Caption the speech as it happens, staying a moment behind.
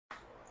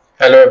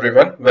Hello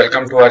everyone,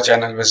 welcome to our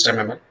channel Wisdom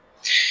ML.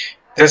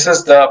 This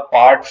is the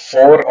part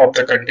 4 of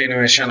the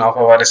continuation of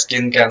our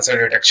skin cancer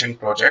detection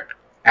project,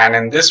 and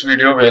in this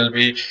video we'll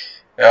be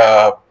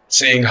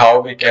seeing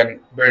how we can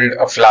build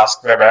a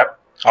Flask web app,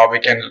 how we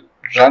can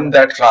run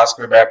that Flask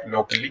web app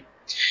locally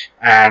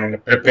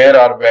and prepare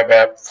our web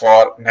app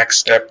for next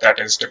step, that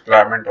is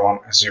deployment on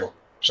Azure.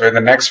 So in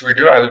the next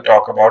video I'll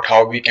talk about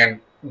how we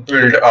can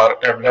build our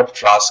developed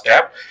Flask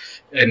app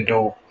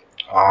into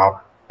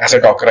as a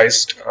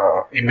Dockerized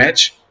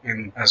image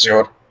in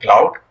Azure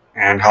cloud,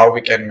 and how we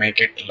can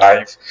make it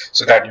live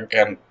so that you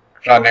can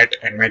run it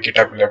and make it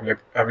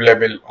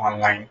available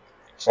online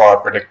for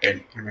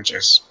predicting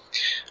images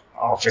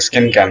of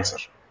skin cancer.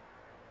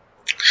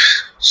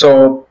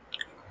 So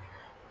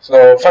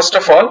first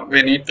of all,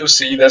 we need to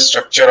see the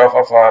structure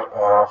of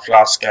our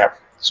Flask app.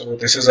 So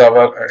this is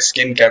our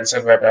skin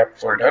cancer web app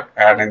folder,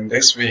 and in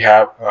this we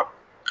have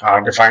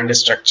defined a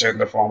structure in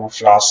the form of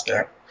Flask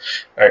app.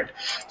 Right.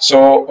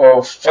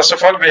 So first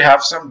of all, we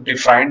have some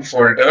defined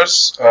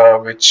folders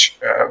which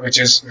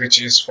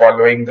is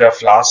following the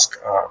Flask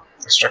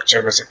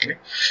structure basically.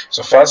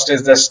 So first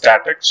is the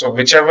static. So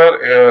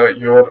whichever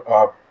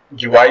your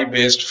UI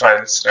based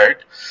files,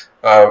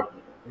 right?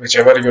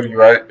 Whichever your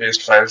UI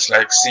based files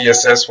like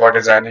CSS for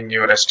designing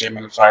your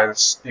HTML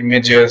files,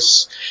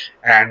 images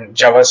and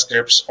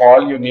JavaScripts,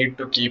 all you need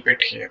to keep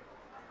it here.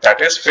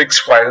 That is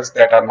fixed files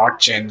that are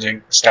not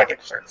changing,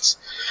 static files.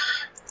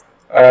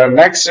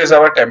 Next is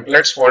our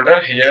templates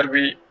folder. Here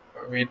we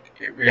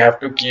have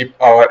to keep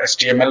our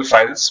HTML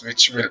files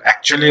which will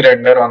actually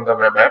render on the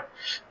web app,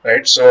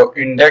 right? So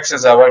index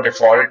is our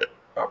default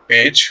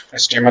page,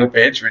 HTML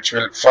page, which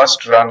will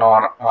first run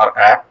on our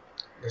app.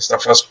 This is the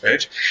first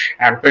page,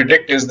 and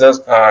predict is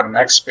the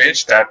next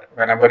page that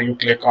whenever you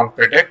click on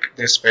predict,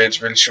 this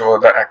page will show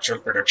the actual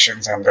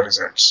predictions and the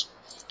results.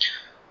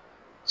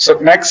 So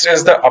next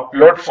is the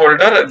upload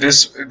folder.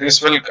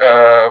 This will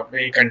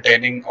be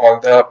containing all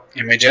the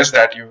images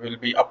that you will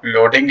be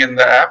uploading in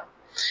the app,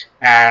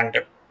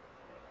 and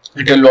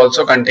it will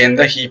also contain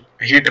the heat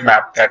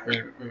map that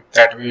we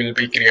will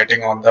be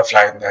creating on the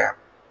fly in the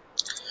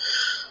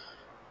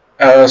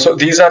app. So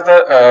these are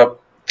the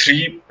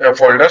three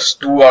folders.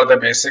 Two are the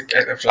basic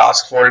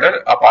Flask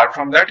folder. Apart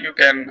from that, you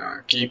can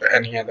keep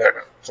any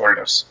other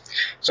folders.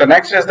 So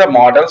next is the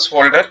models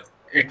folder.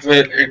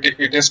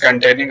 It is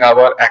containing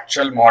our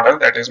actual model,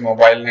 that is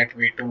MobileNet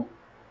V2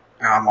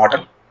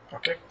 model,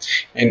 okay,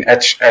 in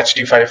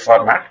HD5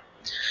 format,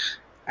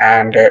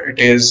 and it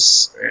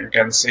is, you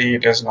can see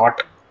it is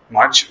not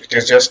much, it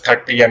is just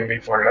 30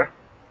 MB folder,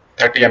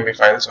 30 MB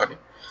file, sorry.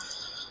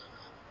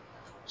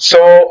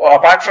 So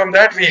apart from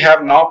that, we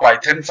have now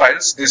Python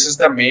files. This is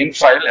the main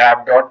file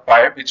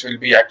app.py, which will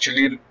be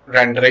actually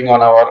rendering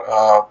on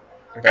our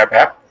web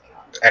app,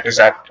 that is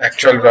at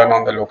actual run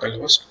on the local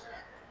host.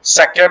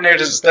 Second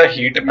is the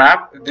heat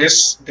map.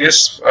 This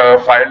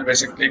file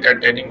basically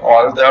containing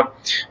all the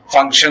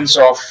functions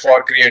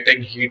for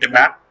creating heat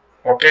map,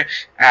 okay,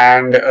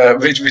 and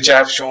which I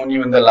have shown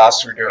you in the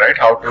last video, right?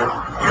 How to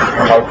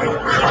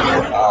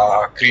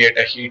create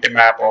a heat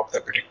map of the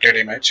predicted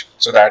image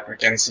so that we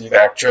can see the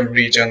actual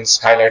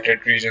regions,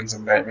 highlighted regions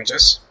in the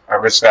images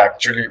which the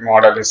actual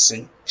model is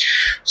seeing.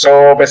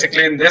 So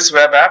basically in this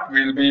web app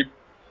we'll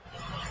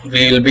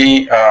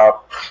be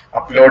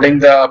uploading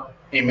the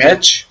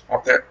image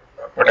of the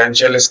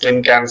potential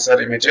skin cancer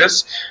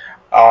images.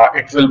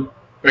 It will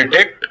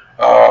predict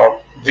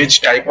which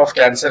type of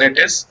cancer it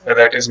is,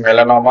 whether it is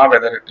melanoma,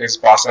 whether it is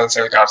basal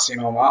cell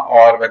carcinoma,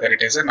 or whether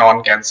it is a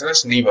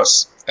non-cancerous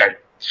nevus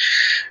type,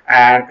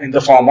 and in the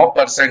form of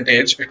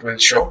percentage it will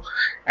show.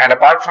 And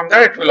apart from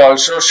that, it will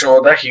also show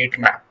the heat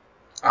map,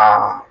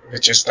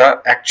 which is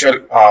the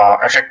actual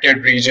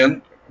affected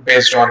region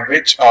based on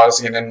which our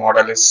CNN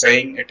model is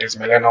saying it is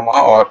melanoma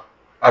or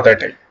other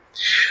type.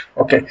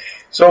 Okay,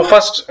 so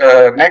first,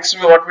 next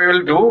what we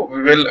will do,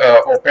 we will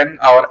open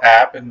our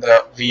app in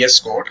the VS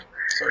Code.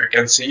 So you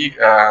can see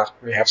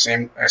we have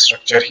same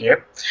structure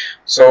here.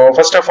 So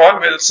first of all,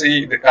 we'll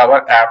see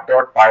our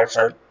app.py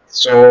file.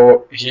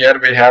 So here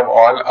we have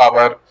all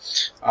our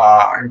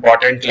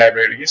important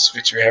libraries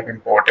which we have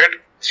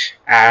imported,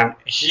 and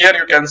here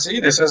you can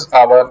see this is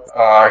our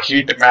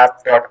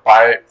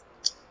heatmap.py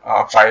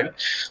file,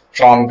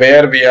 from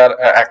where we are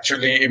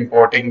actually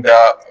importing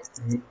the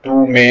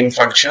two main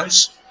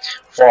functions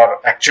for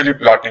actually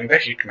plotting the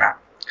heat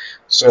map.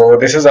 So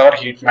this is our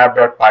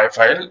heatmap.py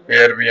file,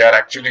 where we are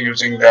actually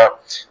using the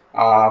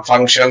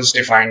functions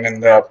defined in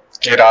the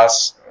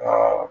Keras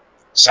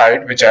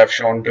side, which I have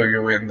shown to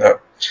you in the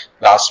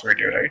last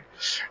video, right?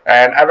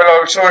 And I will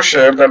also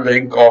share the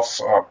link of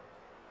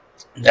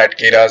that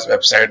Keras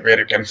website, where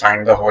you can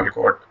find the whole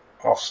code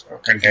of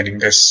containing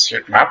this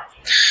heat map.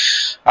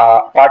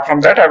 Apart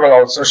from that, I will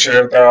also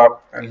share the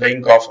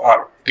link of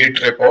our Git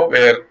repo,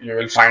 where you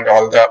will find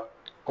all the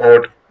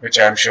code which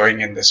I am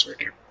showing in this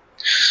video.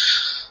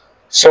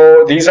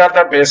 So these are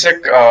the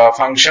basic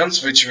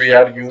functions which we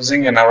are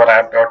using in our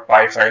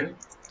app.py file.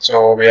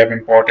 So we have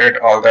imported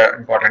all the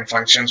important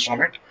functions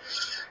from it.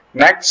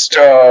 Next,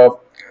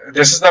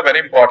 this is the very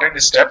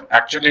important step.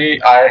 Actually,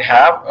 I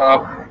have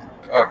a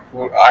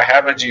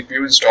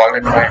GPU installed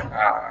in my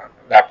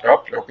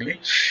laptop locally,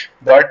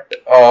 but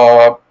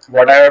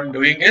what I am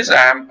doing is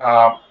I am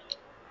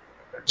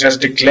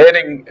just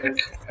declaring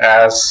it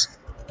as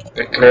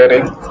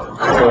declaring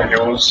to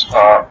use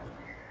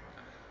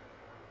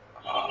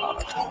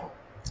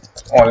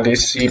only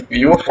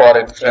CPU for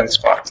inference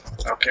part.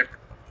 Okay,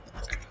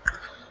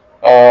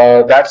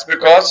 that's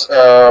because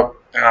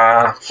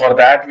for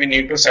that we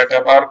need to set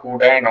up our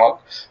CUDA and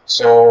all.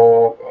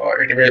 So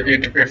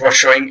it was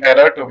showing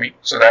error to me.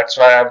 So that's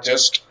why I've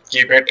just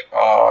keep it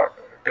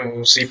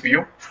to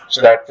CPU, so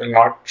that will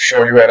not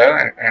show you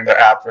error, and the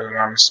app will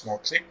run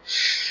smoothly.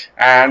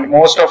 And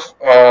most of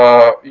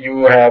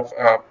you have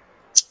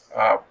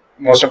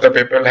most of the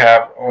people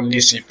have only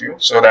CPU,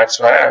 so that's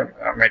why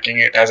I'm making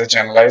it as a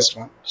generalized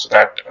one, so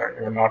that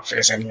you will not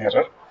face any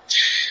error.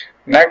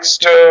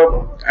 Next,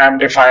 I'm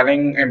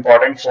defining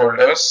important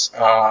folders,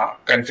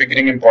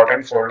 configuring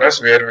important folders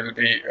where we'll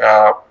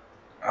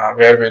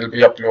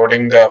be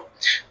uploading the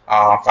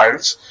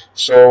files.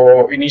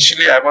 So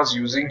initially I was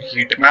using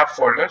heatmap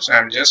folders.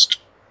 I'm just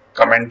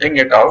commenting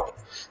it out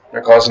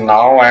because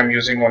now I'm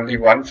using only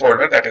one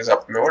folder, that is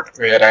upload,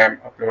 where I'm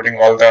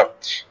uploading all the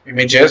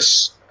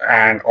images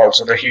and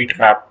also the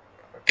heatmap,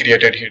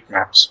 created heat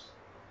maps.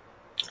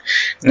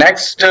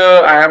 Next,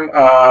 I am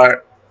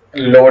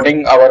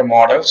loading our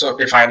model, so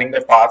defining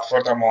the path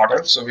for the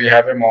model. So we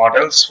have a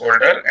models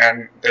folder,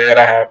 and there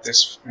I have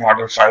this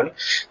model file,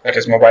 that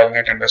is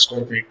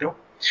mobilenet_v2.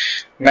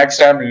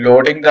 Next, I'm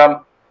loading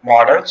the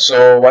model.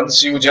 So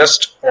once you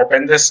just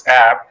open this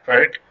app,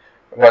 right,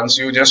 once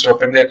you just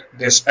open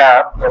this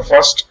app, the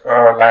first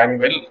line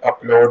will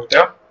load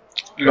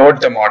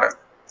the model.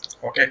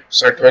 Okay,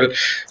 so it will,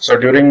 so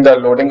during the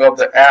loading of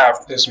the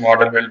app, this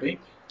model will be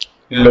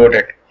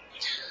loaded.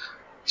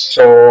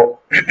 So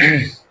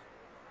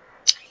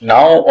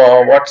now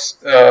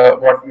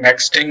what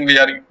next thing we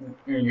are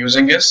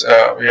using is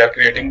we are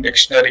creating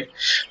dictionary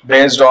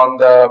based on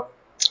the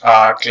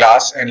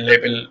class and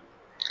label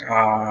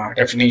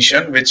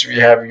definition which we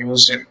have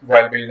used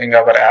while building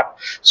our app.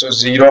 So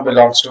 0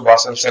 belongs to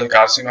basal cell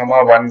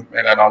carcinoma, 1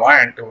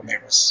 melanoma, and 2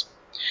 nevus.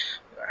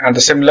 And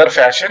the similar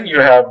fashion you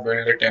have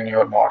built it in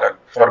your model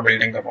for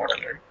building the model,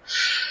 right?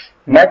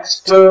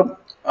 Next,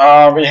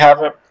 we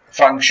have a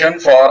function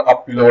for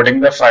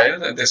uploading the file.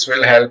 This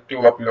will help to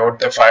upload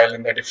the file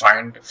in the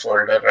defined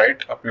folder, right?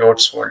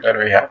 Uploads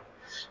folder we have,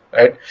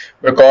 right?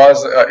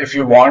 Because if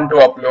you want to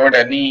upload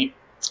any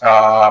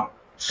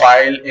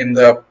file in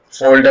the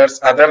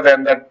folders other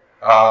than the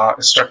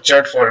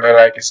structured folder,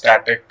 like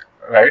static,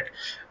 right?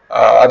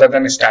 Other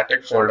than a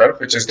static folder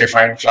which is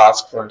defined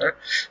flask folder,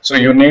 so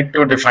you need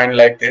to define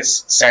like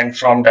this, send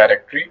from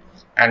directory,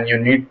 and you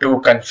need to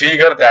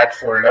configure that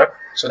folder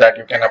so that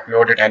you can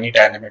upload it any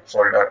dynamic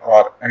folder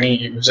or any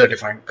user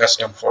defined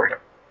custom folder.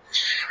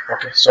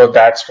 Okay, so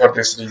that's for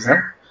this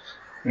reason.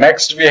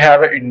 Next, we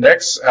have an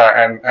index,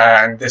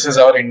 and this is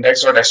our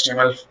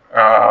index.html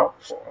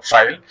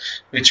file,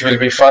 which will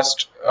be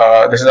first,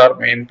 this is our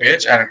main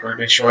page, and it will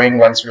be showing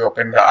once we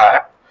open the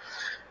app.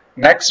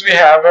 Next, we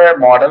have a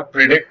model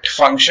predict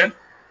function.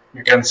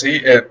 You can see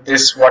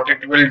this, what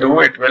it will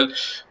do, it will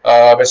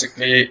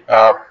basically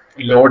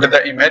load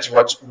the image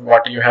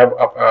what you have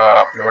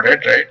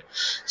uploaded, right?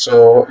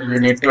 So you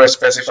need to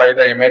specify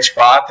the image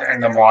path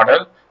and the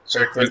model.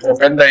 So it will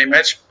open the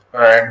image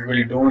and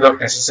will do the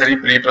necessary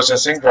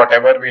pre-processing,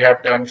 whatever we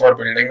have done for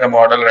building the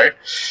model, right?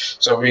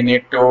 So we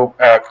need to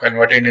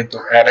convert it into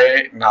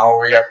array. Now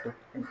we have to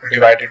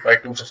divide it by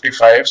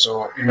 255.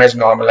 So image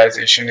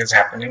normalization is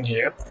happening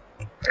here.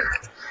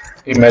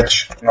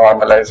 Image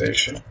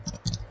normalization.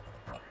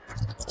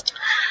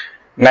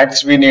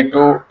 Next, we need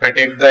to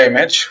predict the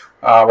image,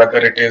 whether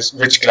it is,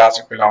 which class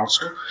it belongs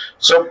to.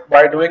 So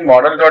by doing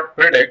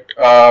model.predict,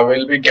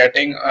 we'll be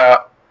getting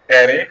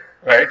array,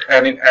 right?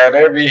 And in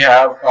array we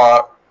have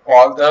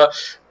all the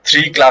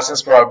 3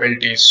 classes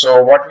probabilities.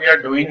 So what we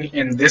are doing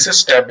in this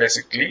step,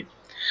 basically,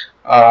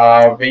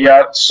 we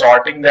are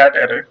sorting that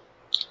array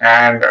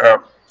and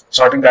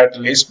sorting that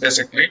list,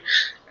 basically,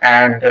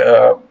 and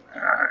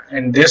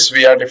in this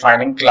we are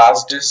defining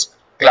class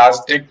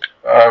dict,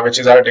 which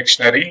is our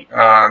dictionary,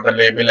 the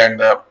label and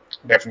the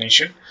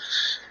definition,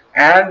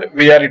 and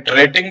we are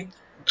iterating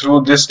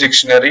through this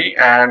dictionary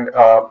and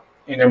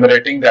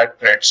enumerating that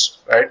threads,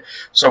 right?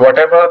 So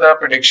whatever the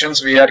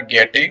predictions we are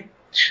getting,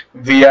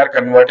 we are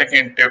converting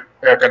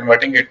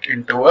it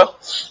into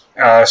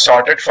a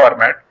sorted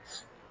format.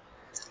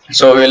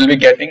 So we will be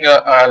getting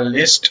a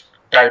list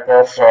type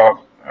of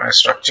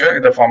structure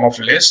in the form of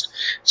list,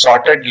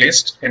 sorted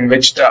list, in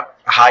which the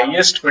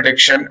highest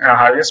prediction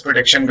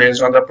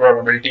based on the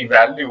probability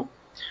value,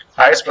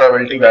 highest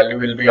probability value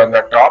will be on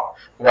the top,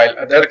 while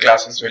other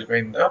classes will be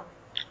in the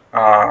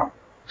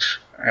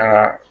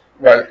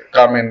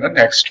come in the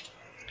next.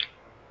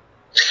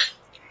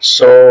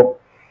 So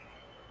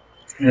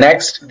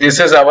next, this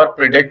is our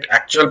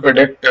actual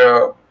predict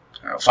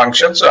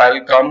function. So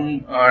I'll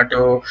come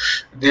to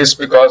this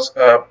because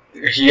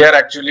here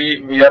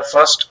actually we are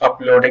first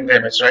uploading the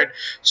image, right?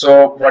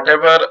 So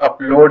whatever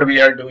upload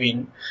we are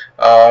doing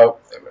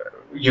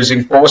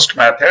using post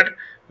method,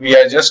 we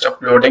are just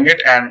uploading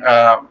it, and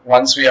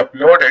once we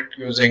upload it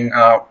using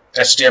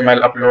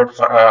HTML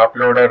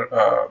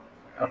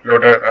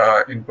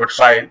uploader input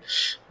file,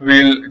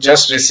 we'll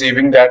just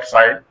receiving that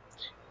file.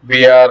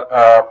 We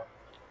are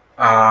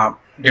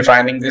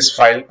defining this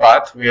file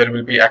path where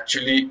we'll be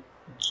actually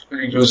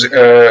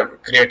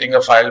creating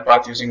a file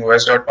path using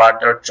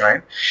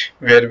os.path.join,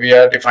 where we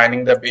are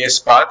defining the base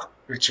path,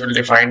 which will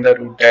define the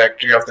root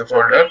directory of the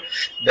folder.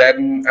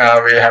 Then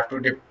we have to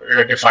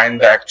define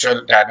the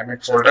actual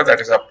dynamic folder, that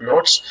is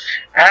uploads,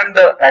 and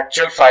the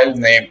actual file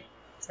name,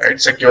 right,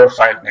 secure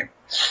file name.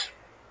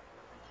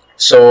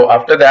 So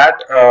after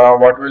that,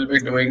 what we'll be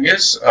doing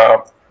is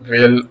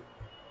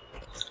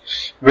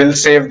we'll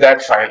save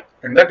that file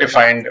in the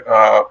defined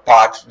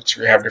path which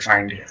we have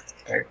defined here,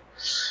 right?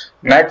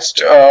 Next,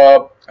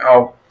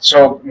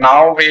 so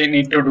now we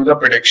need to do the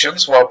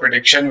predictions. For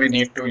prediction, we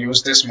need to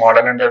use this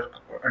model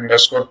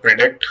underscore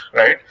predict,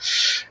 right?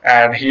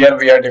 And here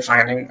we are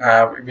defining,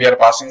 we are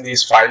passing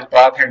these file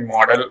path and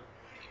model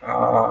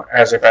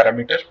as a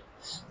parameter.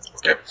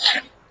 Okay,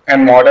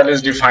 and model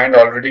is defined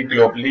already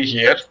globally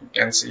here. You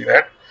can see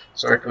that.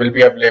 So it will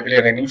be available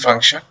in any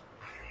function.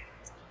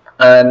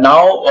 And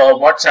now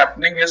what's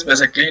happening is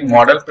basically in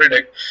model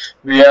predict,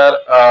 we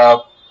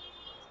are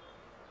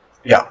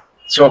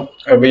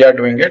we are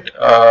doing it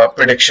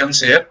predictions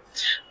here.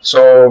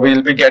 So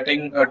we'll be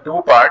getting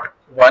two part.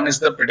 One is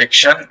the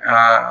prediction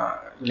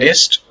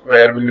list,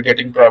 where we'll be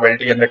getting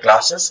probability and the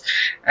classes,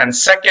 and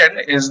second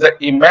is the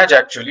image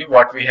actually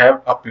what we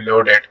have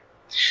uploaded.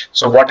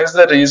 So what is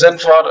the reason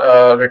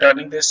for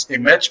returning this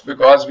image?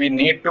 Because we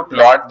need to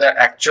plot the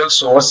actual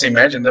source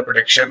image in the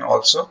prediction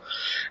also,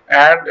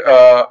 and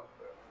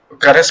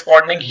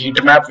corresponding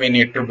heat map we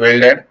need to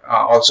build and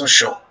also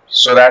show,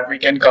 so that we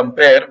can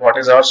compare what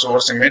is our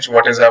source image,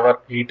 what is our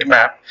heat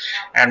map,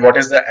 and what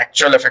is the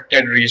actual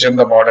affected region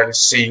the model is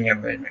seeing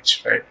in the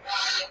image, right?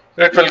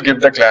 So it will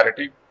give the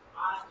clarity.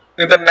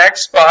 In the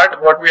next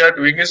part, what we are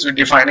doing is we're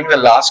defining the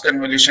last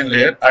convolution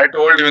layer. I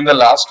told you in the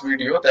last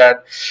video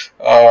that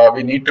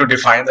we need to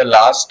define the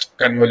last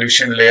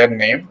convolution layer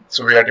name,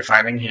 so we are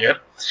defining here.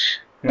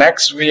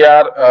 Next, we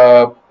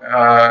are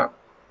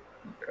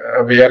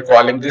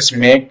calling this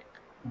make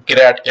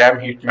Grad-Cam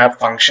Heatmap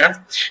function,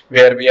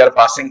 where we are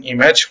passing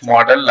image,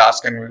 model,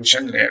 last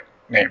convolution layer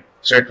name.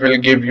 So it will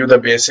give you the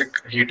basic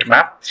heat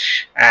map,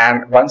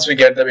 and once we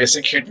get the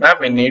basic heat map,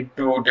 we need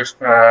to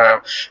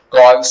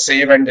call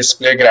save and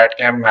display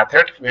Grad-Cam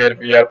method, where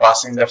we are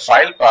passing the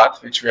file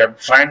path which we have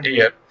defined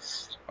here,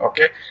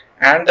 okay,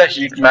 and the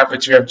heat map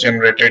which we have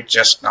generated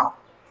just now,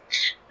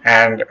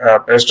 and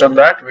based on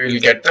that we will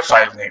get the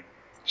file name.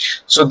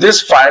 So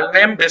this file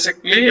name,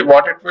 basically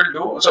what it will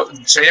do, so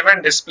save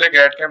and display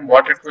Grad-Cam,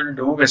 what it will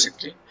do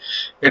basically,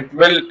 it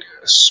will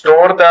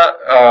store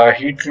the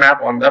heat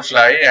map on the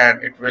fly,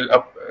 and it will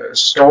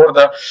store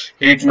the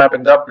heat map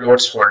in the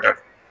uploads folder,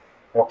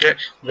 okay,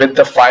 with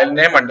the file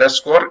name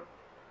underscore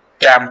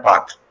cam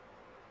path.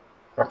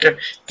 Okay,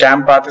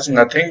 cam path is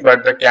nothing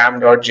but the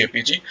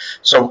cam.jpg.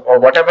 So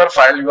whatever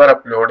file you are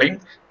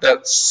uploading,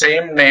 the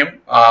same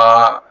name,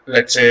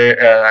 let's say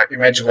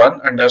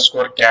image1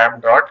 underscore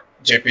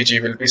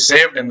cam.jpg will be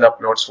saved in the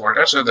uploads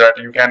folder, so that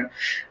you can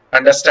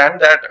understand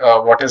that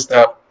what is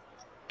the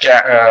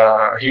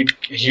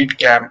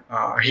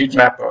heat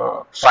map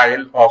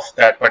file of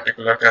that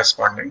particular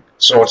corresponding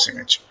source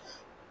image.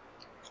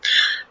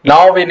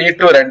 Now we need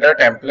to render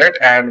template,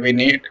 and we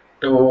need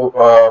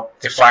to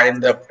define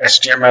the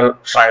HTML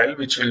file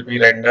which will be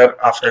rendered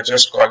after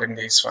just calling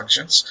these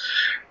functions.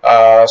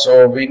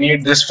 So we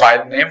need this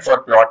file name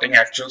for plotting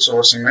actual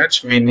source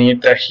image. We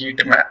need the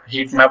heat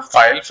map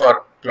file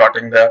for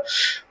plotting the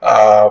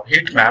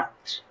heat map,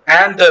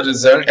 and the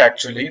result,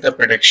 actually the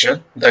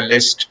prediction, the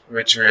list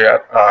which we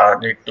are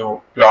need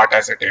to plot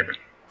as a table.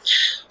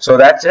 So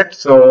that's it.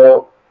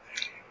 So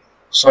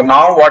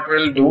now what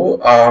we'll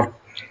do,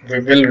 we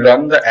will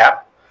run the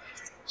app.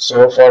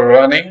 So for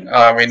running,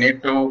 we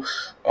need to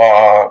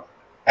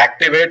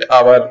activate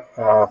our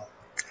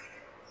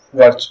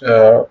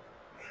virtual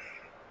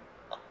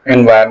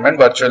environment.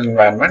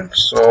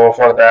 So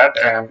for that,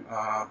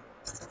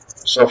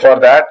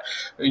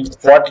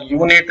 what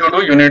you need to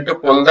do, you need to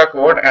pull the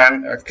code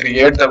and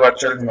create the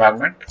virtual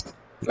environment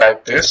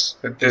like this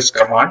with this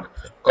command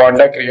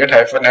conda create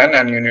 -n,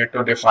 and you need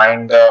to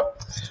define the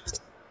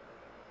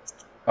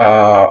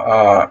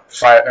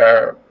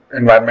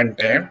environment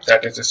name,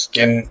 that is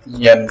skin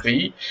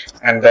env,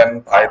 and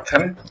then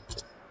Python,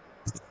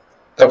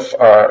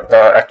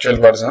 the actual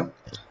version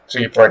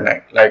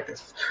 3.9, like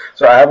this.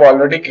 So I have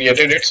already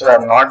created it, so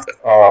I'm not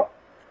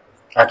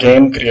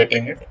again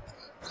creating it.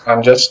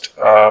 I'm just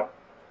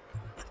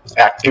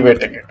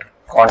activating it.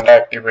 Conda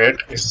activate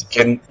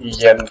skin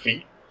env,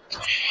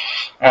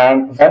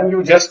 and when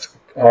you just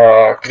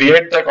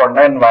create the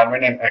conda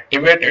environment and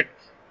activate it,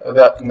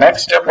 The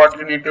next step, what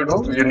you need to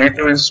do, you need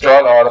to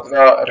install all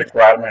the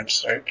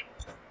requirements, right?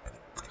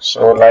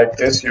 So like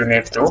this, you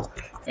need to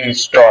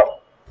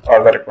install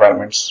all the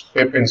requirements.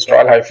 Pip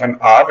install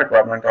 -r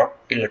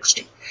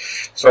requirement.txt.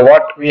 So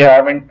what we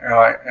have in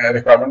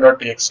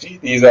requirement.txt,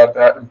 these are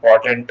the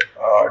important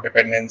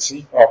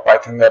dependency of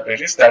Python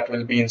libraries that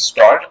will be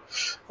installed.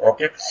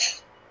 Okay.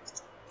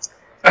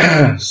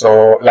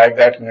 So like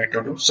that you need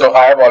to do. So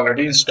I have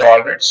already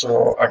installed it.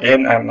 So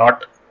again, I'm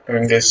not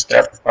doing this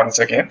step once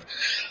again.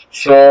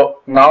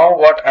 So now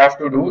what I have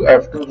to do, I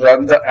have to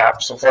run the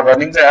app. So for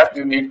running the app,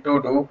 you need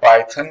to do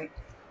Python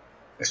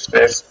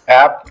space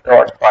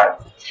app.py,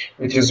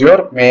 which is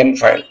your main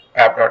file,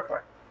 app.py.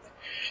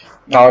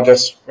 Now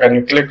just when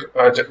you click,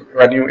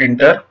 when you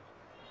enter,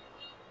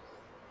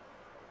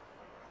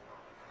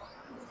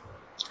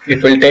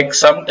 it will take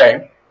some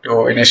time to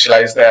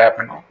initialize the app,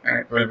 and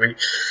it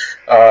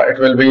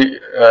will be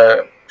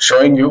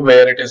showing you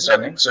where it is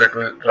running. So it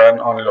will run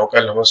on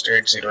localhost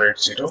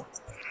 8080.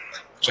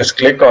 Just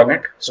click on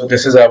it. So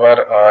this is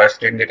our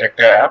skin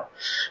detector app.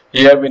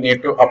 Here we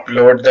need to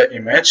upload the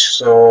image.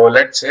 So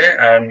let's say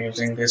I am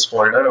using this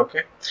folder.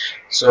 Okay,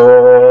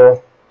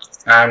 so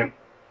I'm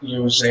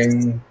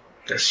using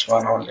this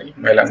one only,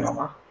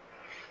 melanoma.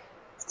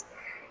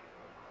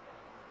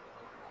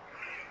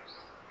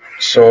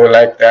 So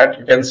like that,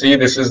 you can see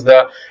this is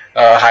the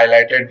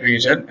highlighted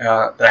region.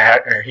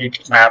 The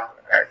heat map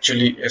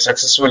actually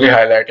successfully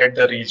highlighted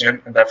the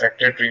region, the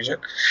affected region,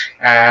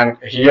 and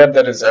here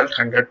the result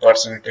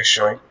 100% is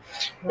showing,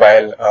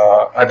 while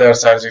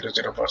others are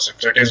 0%.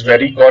 So it is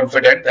very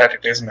confident that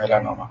it is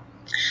melanoma.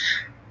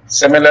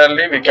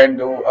 Similarly, we can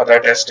do other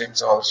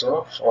testings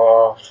also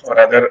for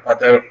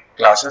other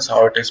classes,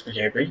 how it is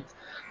behaving.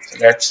 So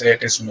let's say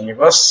it is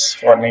nevus.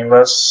 For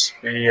nevus,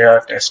 we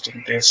are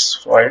testing this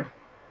file.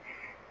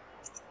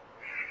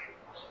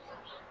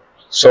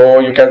 So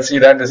you can see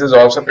that this is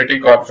also pretty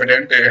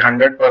confident.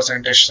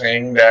 100% is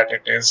saying that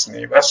it is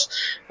nevus,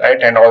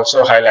 right? And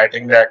also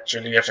highlighting the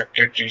actually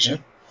affected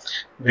region,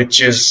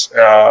 which is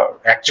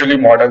actually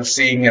model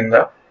seeing in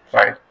the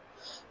file.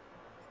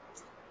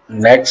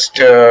 Next,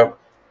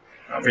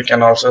 we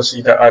can also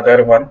see the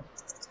other one.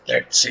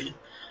 Let's see.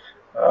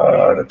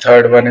 The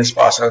third one is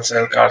basal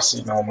cell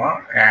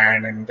carcinoma,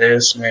 and in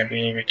this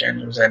maybe we can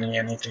use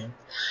anything.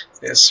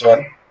 This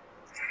one,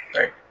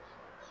 right?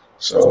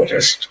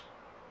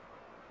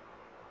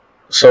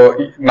 So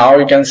now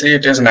you can see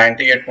it is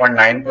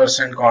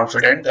 98.9%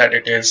 confident that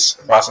it is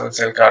basal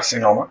cell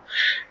carcinoma,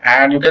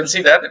 and you can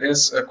see that it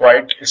is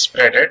quite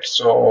spreaded.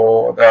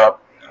 So the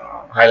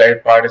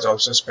highlight part is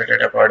also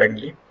spreaded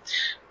accordingly,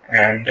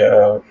 and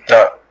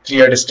the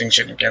clear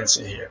distinction you can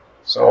see here.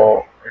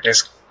 So it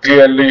is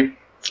clearly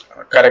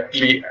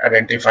correctly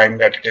identifying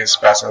that it is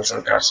basal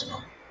cell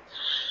carcinoma.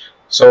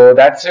 So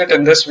that's it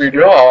in this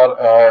video.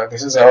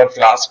 This is our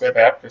Flask web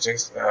app, which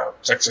is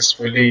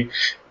successfully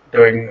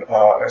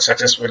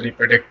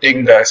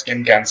predicting the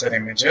skin cancer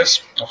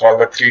images of all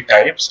the 3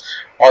 types.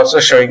 Also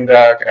showing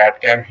the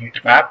Grad-Cam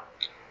Heatmap,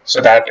 so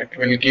that it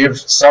will give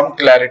some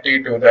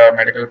clarity to the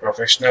medical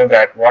professional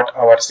that what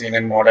our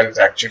CNN model is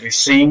actually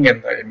seeing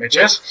in the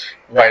images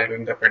while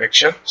doing the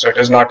prediction. So it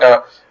is not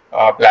a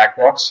black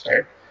box,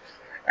 right?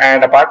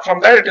 And apart from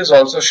that, it is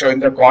also showing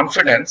the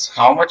confidence,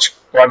 how much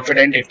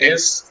confident it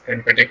is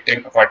in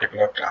predicting a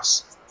particular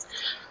class.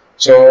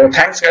 So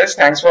thanks guys,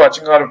 thanks for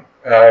watching our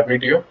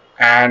video.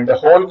 And the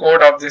whole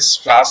code of this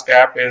Flask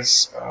app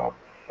is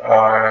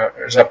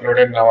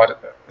uploaded in our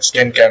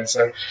skin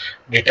cancer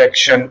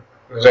detection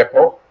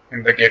repo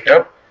in the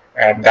GitHub,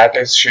 and that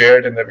is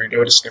shared in the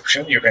video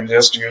description. You can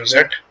just use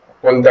it,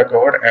 pull the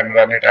code and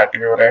run it at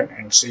your end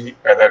and see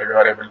whether you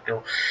are able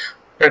to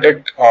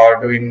predict or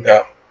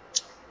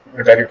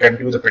whether you can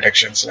do the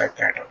predictions like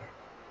that.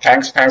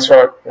 Thanks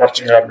for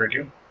watching our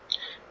video.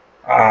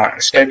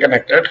 Stay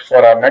connected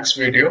for our next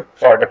video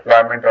for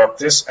deployment of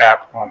this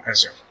app on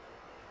Azure.